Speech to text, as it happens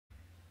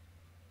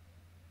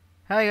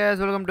Hi guys,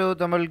 welcome to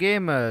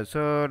tamilgamer. So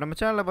நம்ம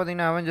சேனல்ல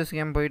பாத்தீங்கன்னா அவெஞ்சர்ஸ்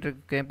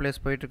கேம் பிளேஸ்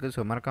போயிட்டு இருக்கு.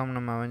 ஸோ மறக்காம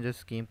நம்ம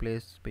அவெஞ்சர்ஸ் கேம்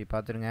பிளேஸ் போய்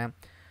பார்த்துருங்க.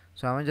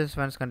 ஸோ அவெஞ்சர்ஸ்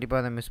ஃபேன்ஸ்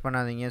கண்டிப்பாக அதை மிஸ்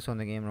பண்ணாதீங்க. ஸோ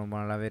அந்த கேம் ரொம்ப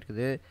நல்லாவே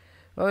இருக்குது.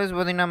 ஓகே,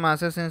 பார்த்தீங்கன்னா நம்ம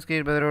அசசின்ஸ்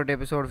கிரீட் பிரதர்ஹுட்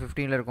எபிசோட்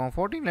 15ல் இருக்கோம்.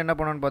 14ல் என்ன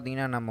பண்ணோன்னு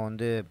பார்த்தீங்கன்னா நம்ம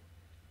வந்து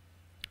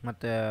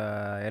மற்ற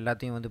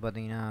எல்லாத்தையும் வந்து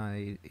பார்த்தீங்கன்னா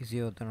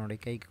இசியோ தன்னுடைய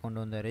கைக்கு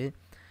கொண்டு வந்தார்.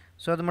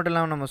 ஸோ அது மட்டும்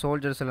இல்லாமல் நம்ம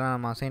சோல்ஜர்ஸ் எல்லாம்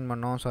நம்ம அசைன்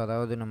பண்ணோம். ஸோ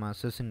அதாவது நம்ம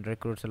அசசின்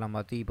ரெக்ரூட்ஸ் எல்லாம்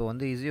பார்த்து இப்போ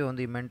வந்து இசியோ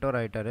வந்து மென்டோர்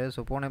ஆகிட்டார்.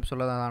 ஸோ போன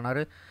எபிசோடில் தான்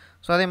ஆனார்.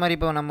 ஸோ அதே மாதிரி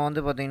இப்போ நம்ம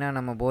வந்து பார்த்திங்கன்னா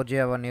நம்ம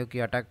போர்ஜியாவை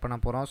நோக்கி அட்டாக் பண்ண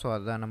போகிறோம். ஸோ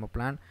அதுதான் நம்ம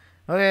பிளான்.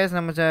 ஓகே,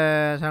 நம்ம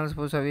சேனல்ஸ்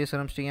புதுசாக வியூஸ்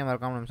ஆரம்பிச்சிட்டிங்க.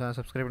 மறக்காமல் நம்ம சேனல்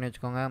சப்ஸ்கிரைப் பண்ணி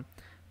வச்சுக்கோங்க.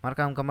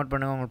 மறக்காமல் கமெண்ட்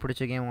பண்ணுங்கள் உங்களுக்கு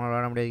பிடிச்ச கேம், உங்களால்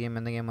விளாட முடியாத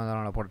கேம் எந்த கேம்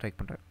அதெல்லாம் நான் போட்டு ட்ரை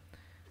பண்ணுறேன்.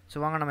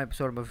 ஸோ வாங்க நம்ம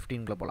எபிசோட்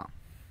 15க்குள்ளே போகலாம்.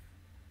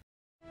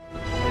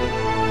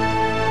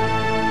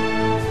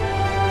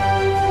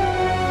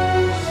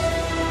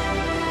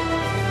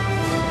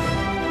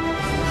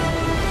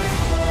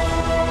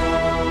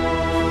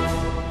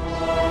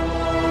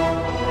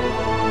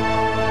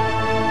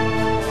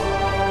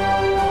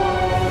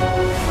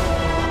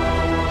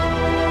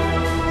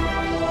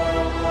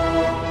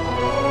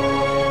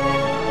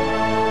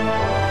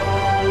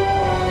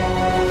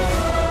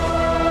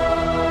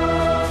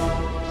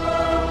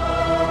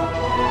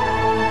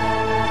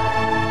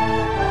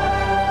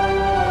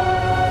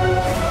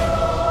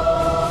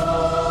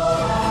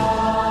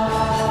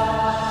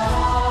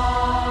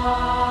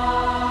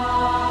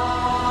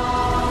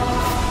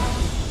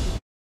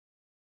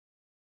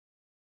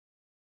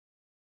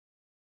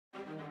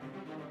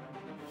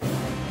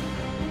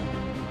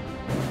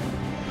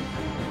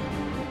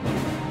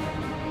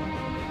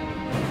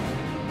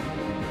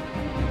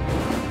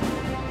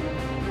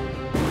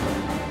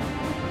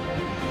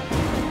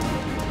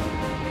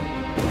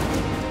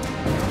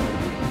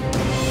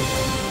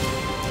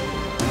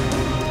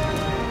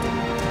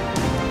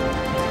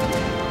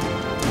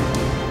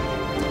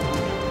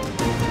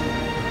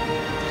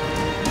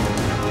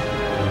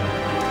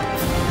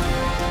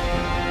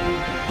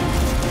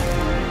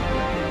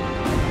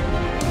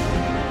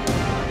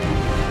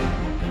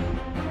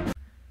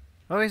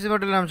 ஓகே, இது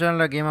மட்டும் நம்ம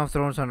சேனலில் game of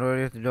Thrones and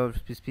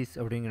peace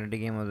அப்படிங்கிற 2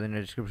 கேம்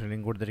வந்து டிஸ்கிரிப்ஷன்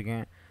லிங்க்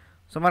கொடுத்துருக்கேன்.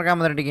 ஸோ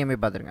மறக்காம 2 கேம் போய்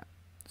பார்த்துருங்க.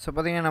 ஸோ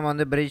பார்த்தீங்கன்னா நம்ம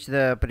வந்து breach the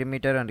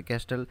perimeter and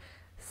castle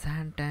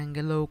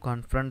சாண்டாங்கலோ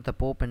confront the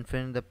Pope and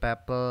fin the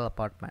papal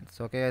apartments.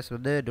 Okay, so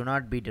வந்து டு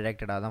நாட் பி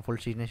டிரெக்டட். அதான்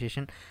ஃபுல்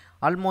சிக்னைசேஷன்.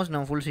 ஆல்மோஸ்ட்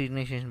நம்ம ஃபுல்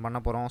சிக்னைசேஷன்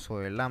பண்ண போகிறோம். ஸோ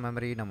எல்லா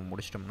மெமரியும் நம்ம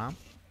முடிச்சிட்டோம்னா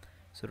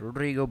ஸோ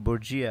ரொட்ரிகோ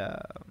பொர்ஜியா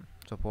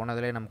ஸோ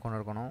போனதிலே நம்ம கொண்டு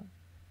இருக்கணும்.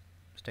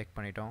 ஸ்டெக்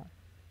பண்ணிட்டோம்.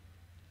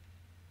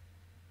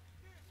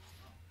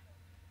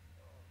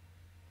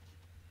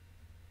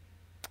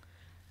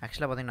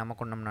 ஆக்சுவலாக பார்த்திங்கன்னா நம்ம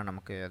கொண்டோம்னா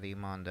நமக்கு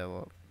அதிகமாக அந்த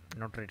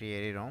நோட்ரேட்டி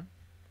ஏறிடும்.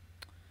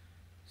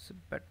 ஸோ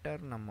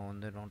பெட்டர் நம்ம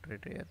வந்து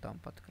நோட்ரேட்டி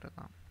ஏற்றாமல் பார்த்துக்கிறது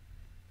தான்.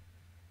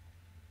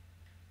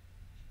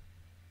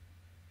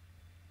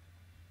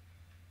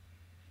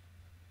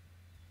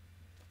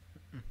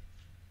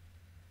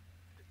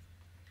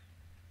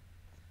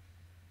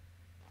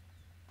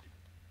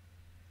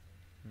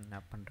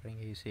 என்ன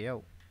பண்ணுறீங்க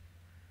ஈஸியாக?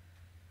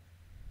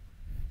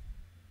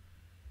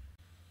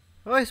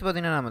 வாய்ஸ்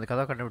பார்த்திங்கன்னா நம்ம அந்த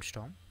கதவை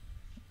கண்டுபிடிச்சிட்டோம்.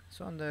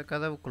 ஸோ அந்த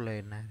கதவுக்குள்ளே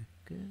என்ன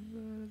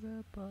இருக்குங்கிறத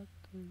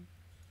பார்த்து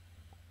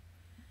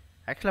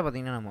ஆக்சுவலாக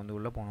பார்த்திங்கன்னா நம்ம வந்து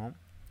உள்ளே போனோம்.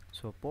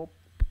 ஸோ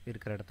போப்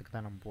இருக்கிற இடத்துக்கு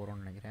தான் நம்ம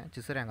போகிறோம்னு நினைக்கிறேன்.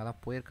 சிசரே அங்கே தான்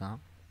போயிருக்கான்.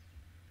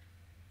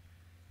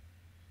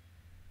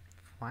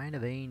 Find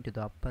a way into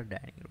the upper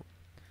dining room.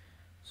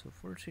 So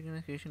full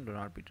signification do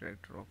not be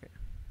director. Okay.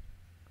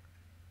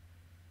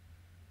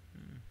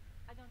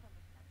 I don't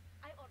understand.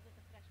 I ordered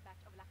a fresh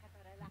batch of la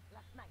catarella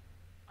last night.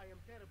 I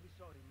am terribly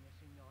sorry, mia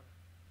signora,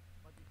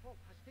 but the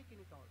Pope has taken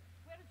it all.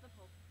 Where is the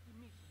Pope? He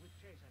meets with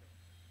Cesare.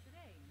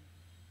 Strange.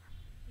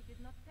 He did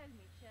not tell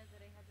me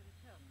Cesare had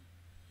returned.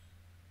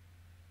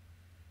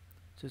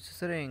 So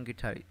சிசரே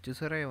என்கிட்ட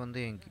சிசரே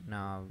வந்து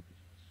நான்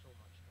So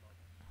much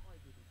trouble. Why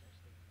didn't I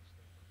stay in the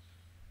stables?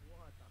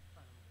 What a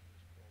family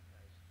this Pope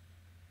has.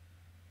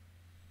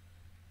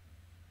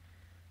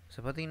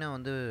 So பார்த்திங்கன்னா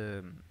வந்து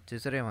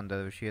சிசரே வந்த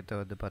விஷயத்தை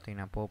வந்து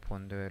பார்த்திங்கன்னா Pope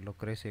வந்து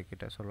லொக்ரேசியா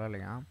கிட்ட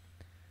சொல்லலையா.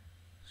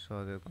 ஸோ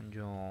அது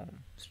கொஞ்சம்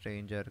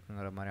ஸ்ட்ரேஞ்சாக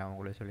இருக்குங்கிற மாதிரி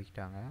அவங்களே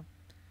சொல்லிக்கிட்டாங்க.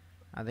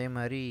 அதே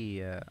மாதிரி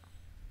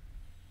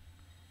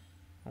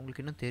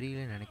அவங்களுக்கு இன்னும்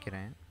தெரியலன்னு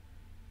நினைக்கிறேன்.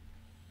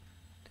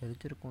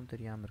 தெரிஞ்சிருக்கும்,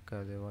 தெரியாமல்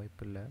இருக்காது,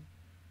 வாய்ப்பு இல்லை.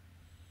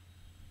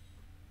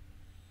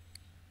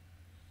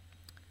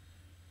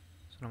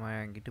 ஸோ நம்ம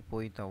என்கிட்ட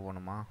போய்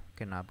தவணுமா?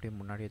 ஓகே, நான் அப்படியே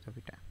முன்னாடியே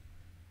தவிட்டேன்.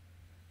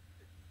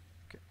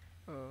 ஓகே,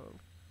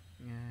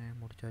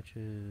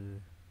 முடிச்சாச்சு.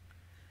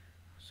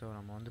 ஸோ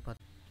நம்ம வந்து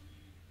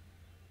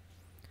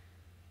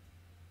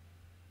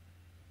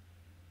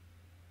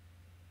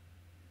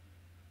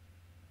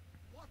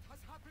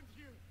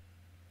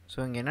ஸோ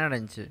இங்கே என்ன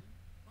நடந்துச்சு?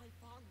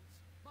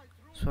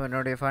 ஸோ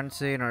என்னுடைய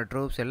ஃபண்ட்ஸு, என்னோடய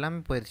ட்ரூப்ஸ் எல்லாமே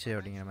போயிடுச்சு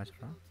அப்படிங்கிற மாதிரி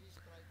சொல்கிறோம்.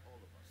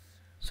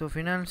 ஸோ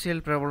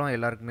ஃபினான்ஷியல் ப்ராப்ளம்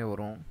எல்லாருக்குமே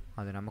வரும்,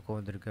 அது நமக்கு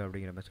வந்திருக்கு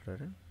அப்படிங்கிற மாதிரி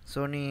சொல்கிறாரு.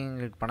 ஸோ நீங்கள்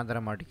எங்களுக்கு பணம்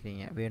தர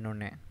மாட்டேங்கிறீங்க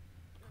வேணும்னே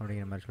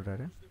அப்படிங்கிற மாதிரி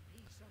சொல்கிறாரு.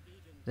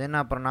 தென்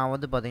அப்புறம் நான்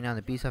வந்து பார்த்திங்கன்னா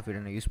அந்த பீஸ் ஆஃப்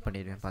ஈடன் யூஸ்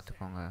பண்ணிடுவேன்,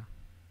 பார்த்துக்கோங்க.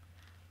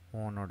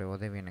 உன்னோட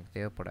உதவி எனக்கு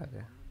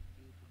தேவைப்படாது.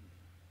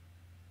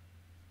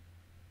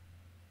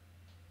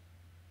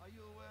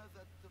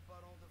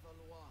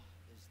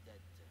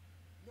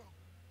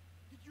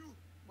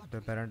 இப்போ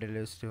பேரண்ட்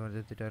லிஸ்ட்டு வந்து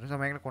திட்டாரு. ஸோ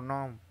எங்களை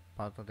கொண்டோம்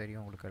பார்த்தோம்,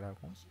 தெரியும் உங்களுக்கு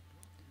எல்லாருக்கும்.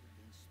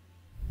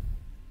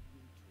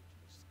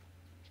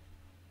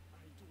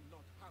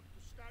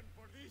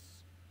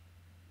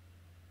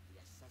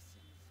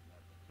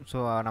 ஸோ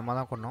நம்ம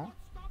தான் கொண்டோம்.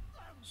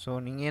 ஸோ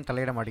நீங்கள் ஏன்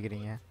தலையிட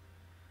மாட்டேங்கிறீங்க?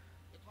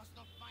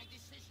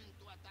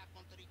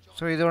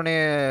 ஸோ இதோடைய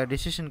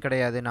டிசிஷன்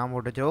கிடையாது, நான்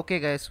போட்டுச்சு. ஓகே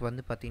கைஸ்,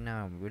 வந்து பார்த்தீங்கன்னா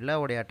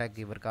வில்லாவுடைய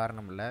அட்டாக் இவர்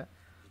காரணம் இல்லை.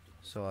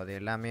 ஸோ அது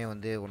எல்லாமே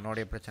வந்து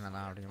உன்னோடைய பிரச்சனை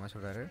தான் அப்படிங்கிற மாதிரி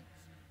சொல்கிறாரு.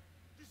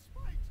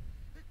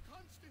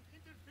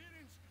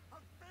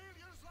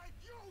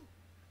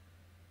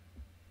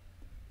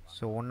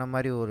 ஸோ உன்ன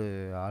மாதிரி ஒரு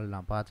ஆள்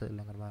நான் பார்த்தது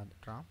இல்லைங்கிற மாதிரி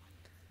வந்துட்டான்.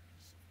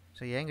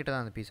 ஸோ என்கிட்ட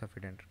தான் அந்த பீஸ் ஆஃப்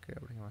இடென்ட் இருக்குது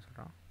அப்படிங்கிற மாதிரி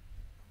சொல்கிறான்.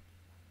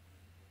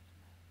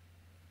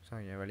 ஸோ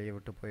என் வெளியே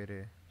விட்டு போயிரு.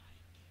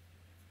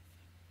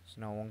 ஸோ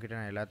நான் உங்ககிட்ட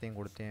நான் எல்லாத்தையும்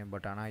கொடுத்தேன்,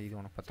 பட் ஆனால் இது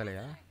உனக்கு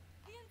பத்தலையா?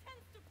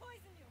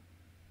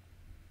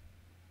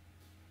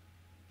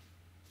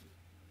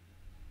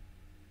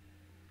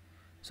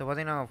 ஸோ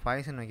பார்த்தீங்கன்னா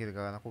பாய்சன்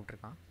வைக்கிறதுக்காக தான்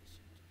கூப்பிட்ருக்கான்.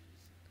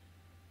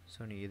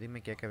 ஸோ நீ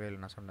எதுவுமே கேட்கவே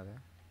இல்லை நான் சொன்னதை.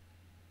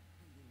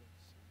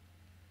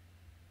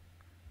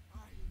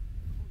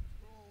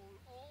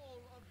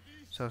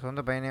 ஸோ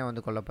சொந்த பையனே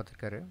வந்து கொல்ல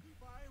பார்த்துருக்காரு.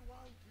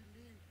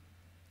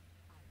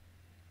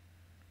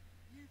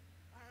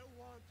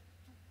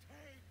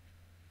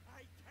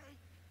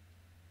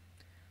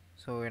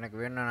 ஸோ எனக்கு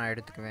வேணும், நான்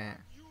எடுத்துக்குவேன்.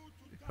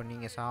 இப்போ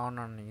நீங்கள்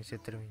சாகணும்னு நீங்கள்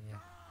செத்துருவீங்க.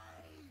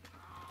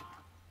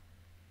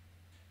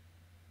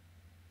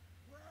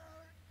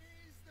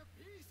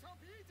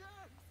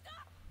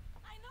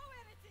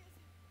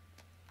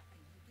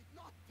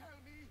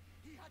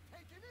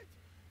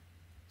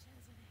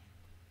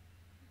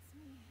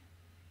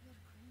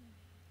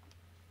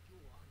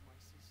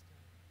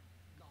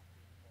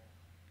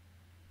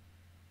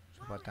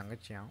 So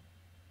தங்கச்சியான்.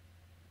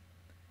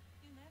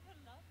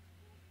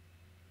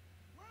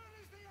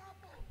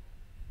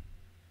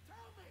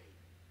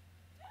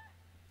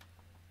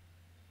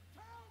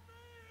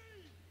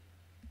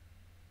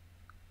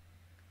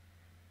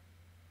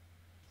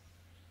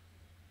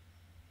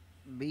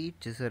 Beat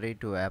Cesare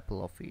to apple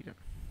of Eden.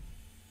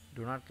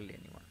 Do not kill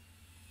anyone.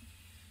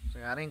 So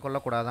யாரையும்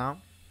கொல்லக்கூடாதான்,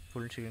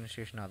 ஃபுல்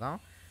இனிஷியேஷனாக தான்.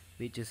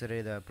 Beat சிசரே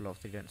the apple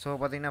of Eden. So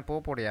பார்த்தீங்கன்னா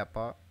போப்போடைய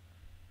அப்பா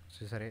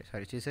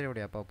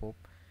சிசரையோடைய அப்பா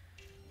போப்.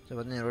 ஸோ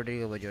பார்த்தீங்கன்னா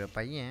ரோட்ரிகோ பஜியோட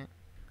பையன்,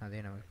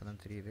 அதே நமக்கு இப்போ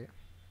தான் தெரியுது.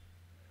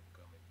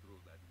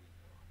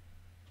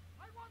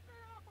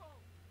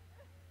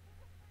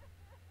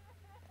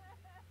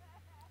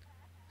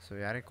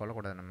 ஸோ யாரையும்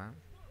கொல்லக்கூடாது நம்ம.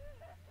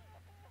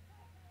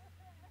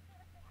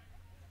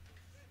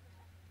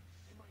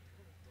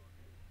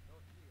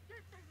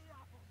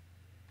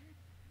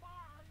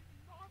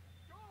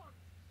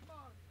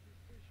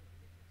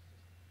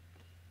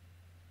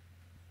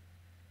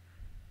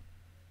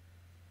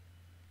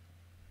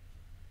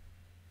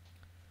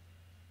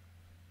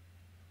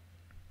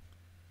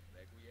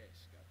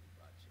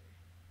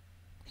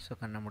 ஸோ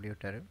கண்ணை மூடி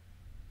விட்டார்.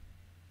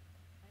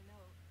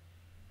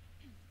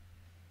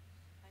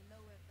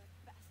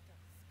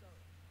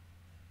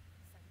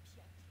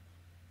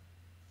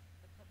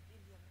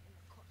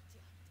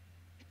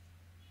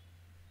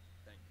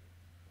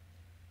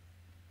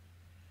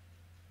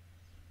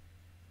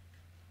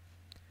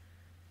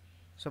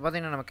 ஸோ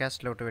பார்த்தீங்கன்னா நம்ம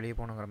கேஸ்ட்டில் விட்டு வெளியே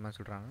போகணுங்கிற மாதிரி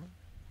சொல்கிறாங்க.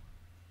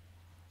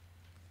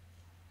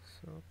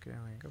 ஸோ ஓகே,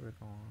 அவன் எங்கே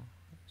போயிருக்கோம்?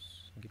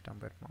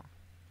 இங்கிட்டான் போயிருப்பான்.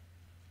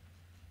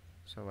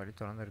 ஸோ வழி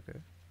திறந்துருக்கு.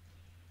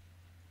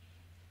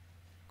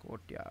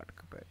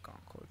 கோர்ட்யார்டுக்கு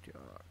போயிருக்கான்.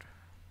 கோர்ட்யார்டு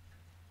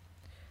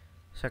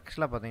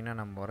செக்ஸில் பார்த்தீங்கன்னா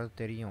நம்ம வரது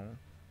தெரியும்.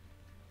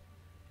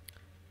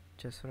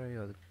 சிசரே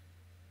அது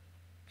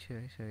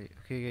சரி சரி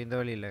ஓகே, இந்த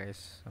வழி இல்லை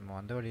கைஸ், நம்ம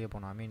வந்த வழியே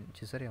போகணும். ஐ மீன்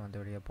சிசரே வந்த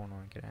வழியாக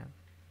போகணும்னு நினைக்கிறேன்.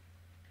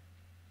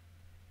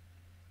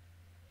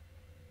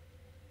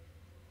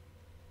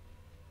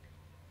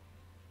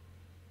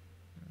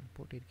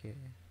 போட்டிருக்கே,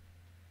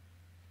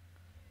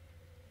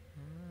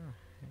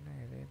 என்ன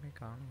எதையுமே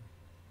காணும்.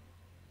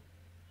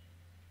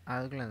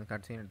 அதுக்குள்ளே அந்த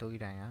கட்சியை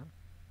தூக்கிட்டாங்க.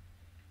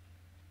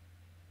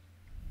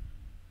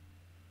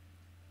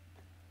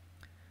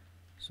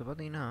 ஸோ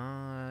பார்த்தீங்கன்னா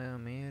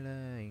மேலே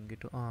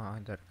இங்கிட்டும்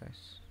இந்த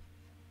கைஸ்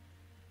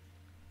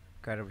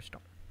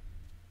கண்டுபிடிச்சிட்டோம்.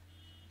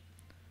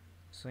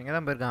 ஸோ இங்கே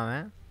தான் போயிருக்கான்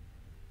அவன்.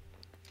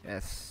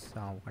 எஸ்,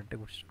 அவன்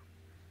கண்டுபிடிச்சிட்டான்.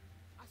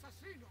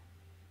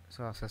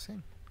 So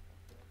assassin.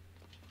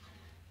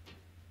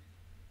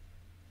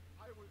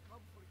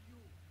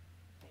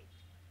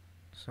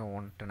 ஸோ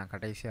உன்ட்டு நான்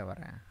கடைசியாக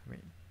வரேன்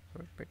அப்படின்னு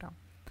சொல்லிட்டு போயிட்டான்.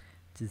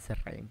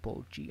 சிசரையும்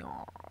போச்சியா.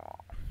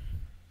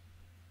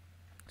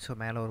 ஸோ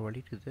மேலே ஒரு வழி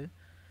இருக்குது.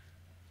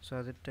 ஸோ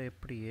அதுகிட்ட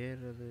எப்படி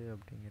ஏறுறது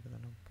அப்படிங்கிறத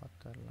நம்ம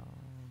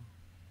பார்த்துடலாம்.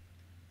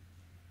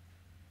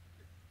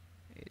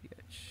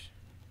 ஏரியாச்சு.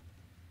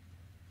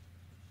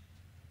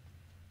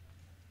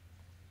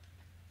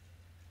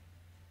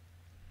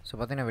 ஸோ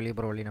பார்த்தீங்கன்னா வெளியே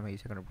போகிற வழி நம்ம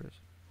ஈஸியாக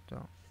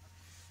கண்டுபிடிச்சோம்.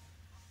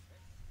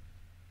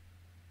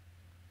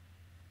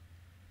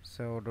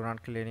 So do not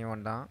kill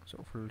anyone தான். So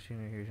full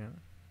சினிகேஷன்.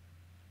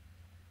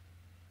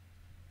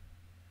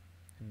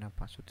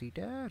 என்னப்பா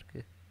சுற்றிக்கிட்டே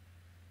இருக்குது.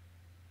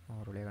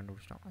 ஒரு வழியாக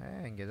கண்டுபிடிச்சிட்டோம்.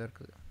 இங்கே தான்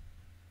இருக்குது.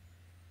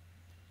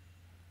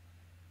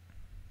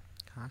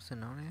 காசு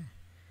நானே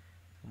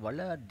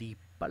வளர்தி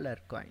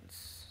பலர்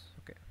காயின்ஸ்.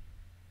 ஓகே,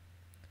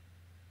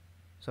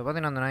 ஸோ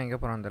பார்த்தீங்கன்னா அந்த நான் எங்கே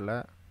போகிறான்னு தெரில,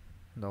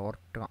 இந்த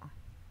ஒர்க்கான்.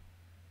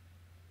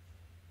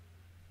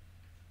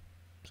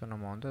 ஸோ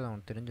நம்ம வந்து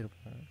அவன்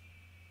தெரிஞ்சிருப்போம்.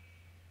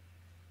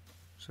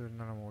 ஸோ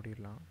இருந்தால் நம்ம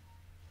ஓடிடலாம்.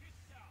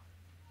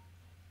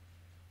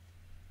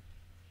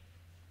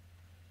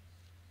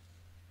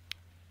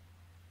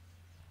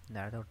 இந்த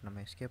இடத்த விட்டு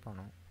நம்ம எஸ்கேப்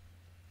பண்ணோம்,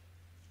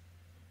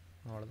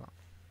 அவ்வளோதான்.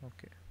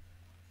 ஓகே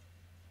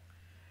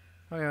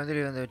ஓகே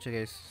வந்து வச்சு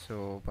கேஸ். ஸோ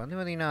இப்போ வந்து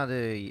பார்த்திங்கன்னா அது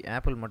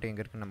ஆப்பிள் மட்டும்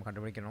எங்கே இருக்குன்னு நம்ம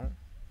கண்டுபிடிக்கணும்.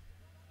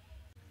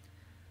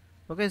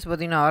 ஓகே, ஸோ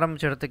பார்த்திங்கன்னா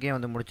ஆரம்பித்த இடத்துக்கே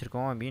வந்து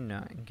முடிச்சிருக்கோம். அப்படின்னு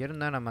இங்கே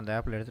இருந்தால் நம்ம அந்த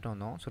ஆப்பிள் எடுத்துகிட்டு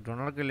வந்தோம். So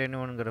Donald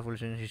லேனுங்கிற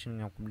full sensation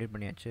complete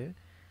பண்ணியாச்சு.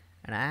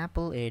 அண்ட்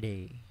ஆப்பிள் ஏடே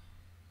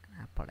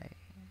ஆப்பிளே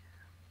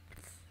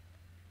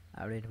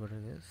அப்படின்னு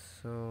போட்டிருக்கு.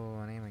 ஸோ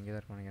அதையும் இங்கே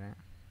தான் இருக்கும் நினைக்கிறேன்.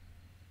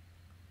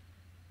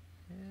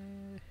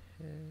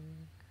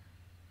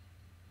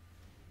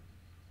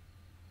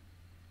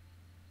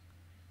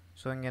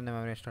 ஸோ இங்கே இந்த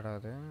மெமரி ஸ்டார்ட்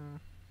ஆகுது.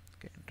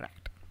 Okay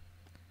interact.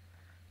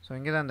 ஸோ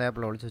இங்கே தான் அந்த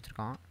ஆப்பில் ஒழிச்சு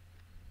வச்சுருக்கான்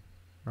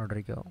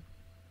நோட்ரிக்கோ.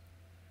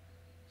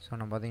 ஸோ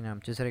நம்ம பார்த்தீங்கன்னா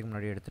நம்ம சிசரைக்கு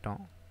முன்னாடி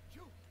எடுத்துட்டோம்.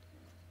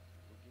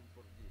 Looking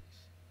for this.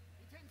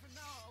 It ends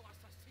now,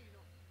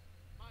 assassino.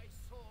 My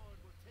sword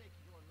will take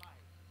your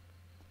life.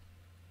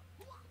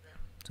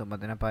 So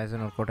பார்த்தீங்கன்னா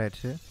பாய்சன் ஒர்க் அவுட்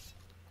ஆயிடுச்சு.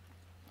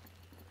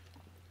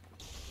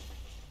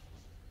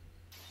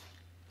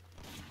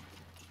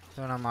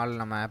 ஸோ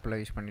நம்ம ஆப்பில்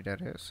யூஸ்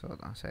பண்ணிட்டாரு. ஸோ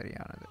தான்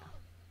சரியானது.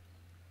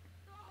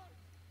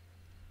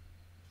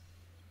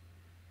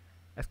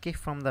 Escape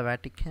from the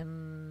Vatican.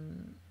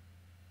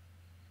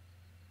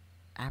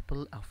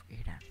 Apple of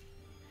Eden.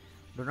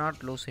 Do not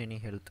lose any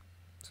health.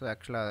 So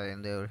ஆக்சுவலாக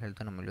எந்த ஒரு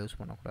ஹெல்த்தை நம்ம லூஸ்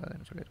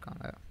பண்ணக்கூடாதுன்னு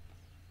சொல்லியிருக்காங்க.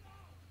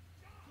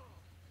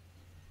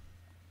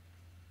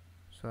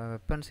 ஸோ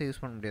வெப்பன்ஸை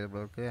யூஸ் பண்ண முடியாது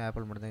போல இருக்குது,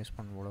 ஆப்பிள் மட்டும் தான் யூஸ்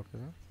பண்ண போல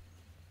இருக்குது.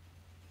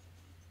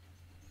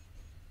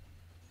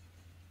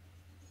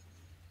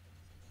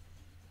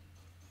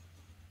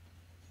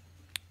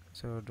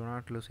 So do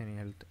not lose any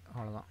health,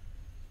 அவ்வளோதான்.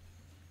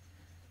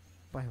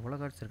 இவ்வளோ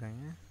கார்ட்ஸ்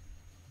இருக்காங்க.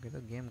 ஏதோ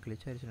கேம்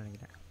கிளிச் ஆயிடுச்சுன்னு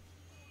நினைக்கிறேன்.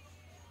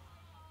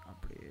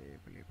 அப்படியே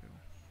வெளியே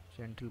போயிடும்.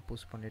 ஜென்டில்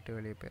புஷ் பண்ணிவிட்டு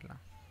வெளியே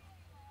போயிடலாம்.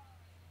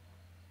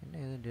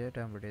 என்ன எதுவும் டேட்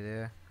ஆக இது.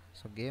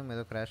 ஸோ கேம்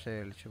ஏதோ கிராஷ்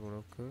ஆகிடுச்சு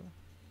போலக்கு.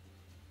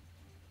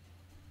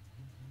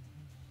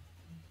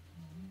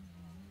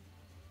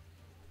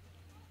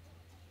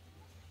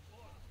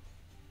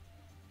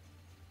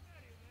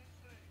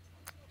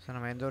 ஸோ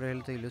நம்ம எந்த ஒரு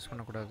ஹெல்த்தையும் யூஸ்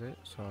பண்ணக்கூடாது.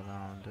 ஸோ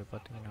அதான் வந்து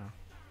பார்த்திங்கன்னா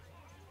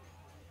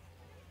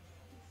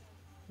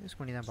யூஸ்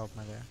பண்ணி தான்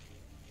பார்ப்போம் அதை.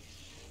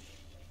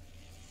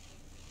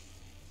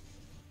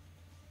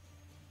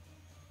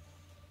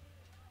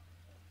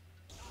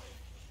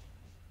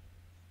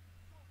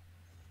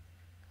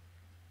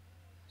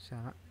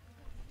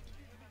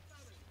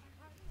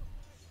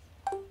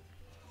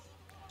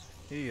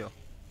 ஐயோ,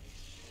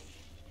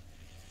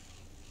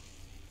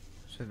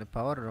 ஸோ இந்த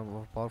பவர்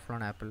ரொம்ப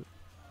பவர்ஃபுல்லான ஆப்பிள்.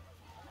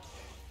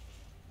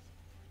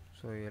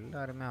 ஸோ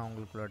எல்லாருமே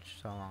அவங்களுக்குள்ள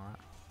அடிச்சு சாவாங்க.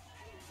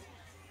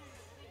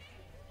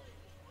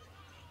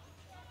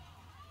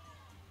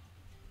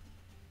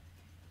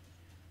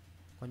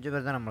 கொஞ்சம்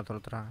பேர் தான் நம்மளை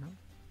துரத்துறாங்க.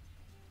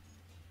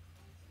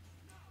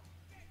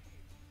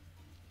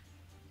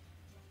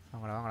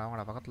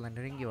 அவங்கள பக்கத்தில்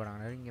நெருங்கி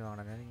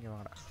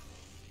வாங்கடா.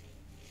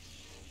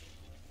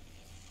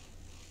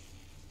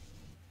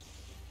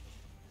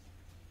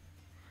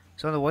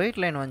 ஸோ அந்த ஒயிட்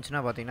லைன்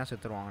வந்துச்சுன்னா பார்த்தீங்கன்னா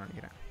செத்துருவாங்கன்னு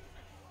நினைக்கிறேன்.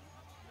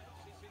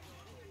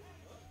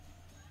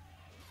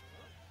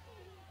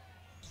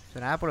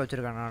 ஸோ ஆப்பிள்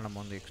வச்சுருக்காங்கன்னா நம்ம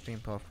வந்து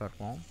எக்ஸ்ட்ரீம் பவர்ஃபுல்லாக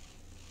இருப்போம்.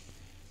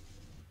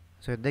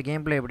 ஸோ இந்த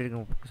கேம் பிளே எப்படி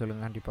இருக்குன்னு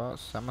சொல்லுங்கள். கண்டிப்பாக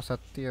செம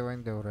சக்தி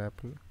வாய்ந்த ஒரு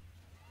ஆப்பிள்.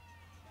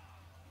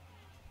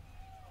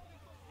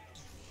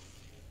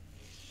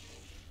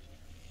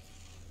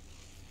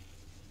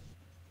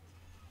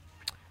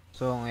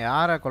 ஸோ அவங்க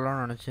யாரை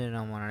கொல்லணும்னு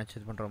நம்ம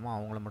நினச்சி பண்ணுறோமோ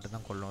அவங்கள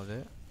மட்டும்தான் கொல்லும் அது.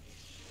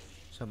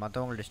 ஸோ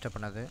மற்றவங்களை டிஸ்டர்ப்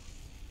பண்ணாது.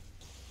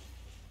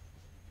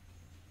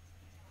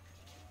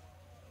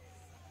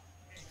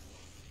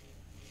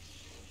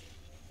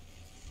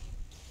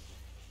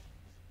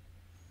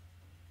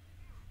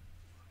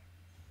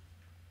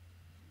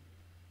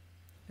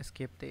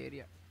 Escape the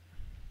area.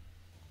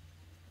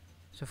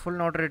 So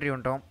full நோட்ரேட்ரி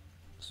வந்துட்டோம்.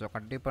 ஸோ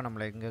கண்டிப்பாக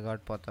நம்மளை எங்கே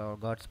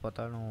கார்ட்ஸ்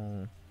பார்த்தாலும்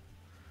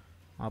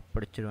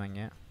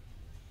படிச்சிடுவாங்க.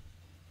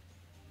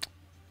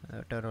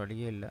 வேறு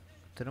வழியே இல்லை.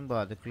 திரும்ப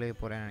அதுக்குள்ளேயே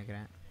போகிறேன்னு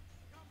நினைக்கிறேன்.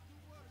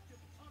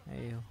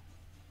 ஐயோ,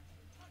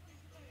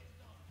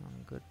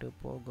 அங்கிட்டு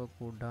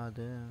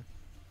போகக்கூடாது.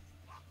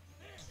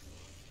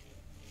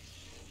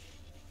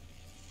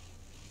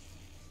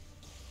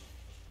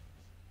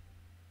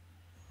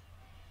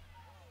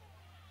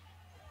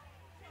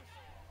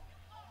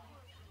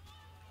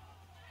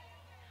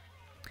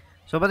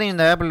 ஸோ பார்த்தீங்கன்னா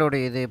இந்த ஆப்பிளோட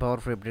இது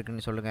பவர்ஃபுல் எப்படி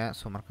இருக்குன்னு சொல்லுங்கள்.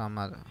 ஸோ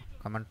மறக்காமல் அதை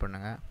கமெண்ட்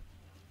பண்ணுங்கள்.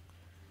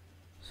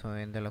 ஸோ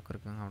எந்த அளவுக்கு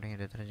இருக்குங்க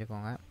அப்படிங்கிறத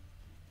தெரிஞ்சுக்கோங்க.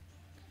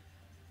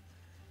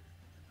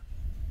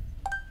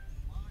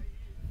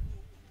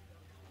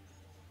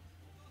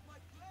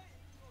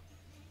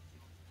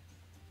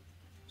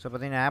 ஸோ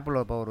பார்த்தீங்கன்னா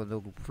ஆப்பிளோட பவர் வந்து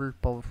ஃபுல்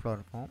பவர்ஃபுல்லாக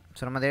இருக்கும்.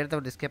 ஸோ நம்ம அதை எடுத்து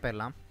ஒரு எஸ்கேப்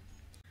ஆயிடலாம்.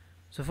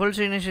 ஸோ ஃபுல்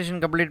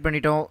இனிஷியேஷன் கம்ப்ளீட்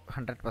பண்ணிட்டோம்,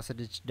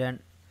 100% டன்.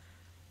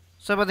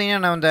 ஸோ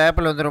பார்த்தீங்கன்னா நான் இந்த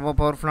ஆப்பில் வந்து ரொம்ப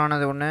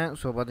பவர்ஃபுல்லானது ஒன்று.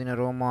 ஸோ பார்த்தீங்கன்னா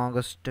ரோம்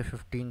ஆகஸ்ட்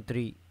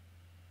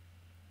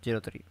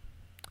 15/3/03.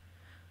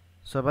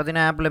 ஸோ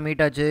பார்த்தீங்கன்னா ஆப்பில்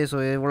மீட் ஆச்சு. ஸோ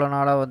இவ்வளோ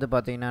நாளாக வந்து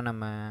பார்த்தீங்கன்னா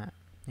நம்ம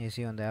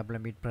ஏசி வந்து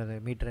ஆப்பில்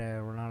மீட்டரை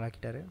இவ்வளோ நாள்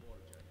ஆக்கிட்டார்.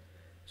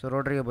 ஸோ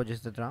ரோட்ரிகோ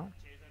போச்சு திட்டுறான்.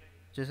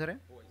 சரி சார்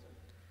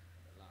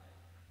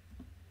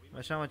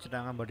விஷம்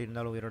வச்சுட்டாங்க, பட்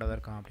இருந்தாலும் உயிரோட தான்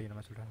இருக்கான் அப்படிங்கிற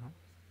மாதிரி சொல்கிறாங்க.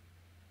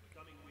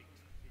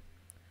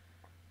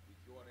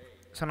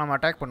 ஸோ நம்ம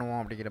அட்டாக்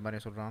பண்ணுவோம் அப்படிங்கிற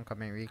மாதிரி சொல்கிறோம்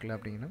கம்மிங் வீக்கில்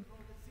அப்படின்னு.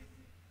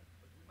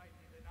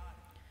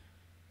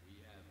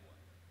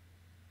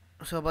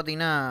 ஸோ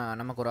பார்த்தீங்கன்னா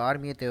நமக்கு ஒரு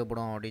ஆர்மியே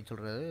தேவைப்படும் அப்படின்னு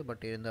சொல்கிறது.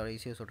 பட் இருந்தாலும்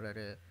ஈஸியாக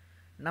சொல்கிறாரு,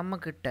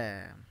 நம்மக்கிட்ட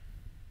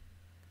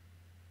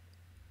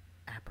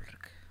ஆப்பிள்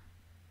இருக்கு.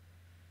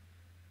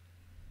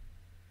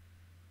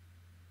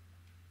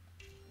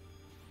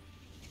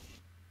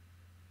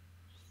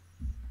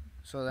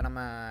 ஸோ அதை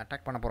நம்ம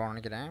அட்டாக் பண்ண போகிறோம்னு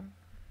நினைக்கிறேன்.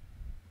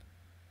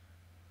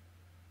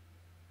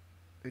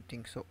 ஐ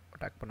திங்க் ஸோ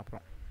அட்டாக் பண்ண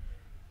போகிறோம்.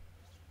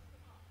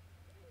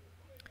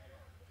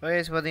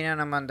 வயசு பார்த்தீங்கன்னா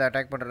நம்ம அந்த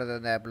அட்டாக் பண்ணுறது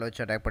அந்த ஆப்பில்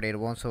வச்சு அட்டாக்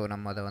பண்ணிடுவோம். ஸோ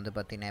நம்ம அதை வந்து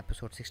பார்த்தீங்கன்னா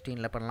எபிசோட்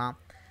 16 பண்ணலாம்.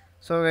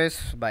 ஸோ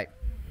வயஸ் பாய்.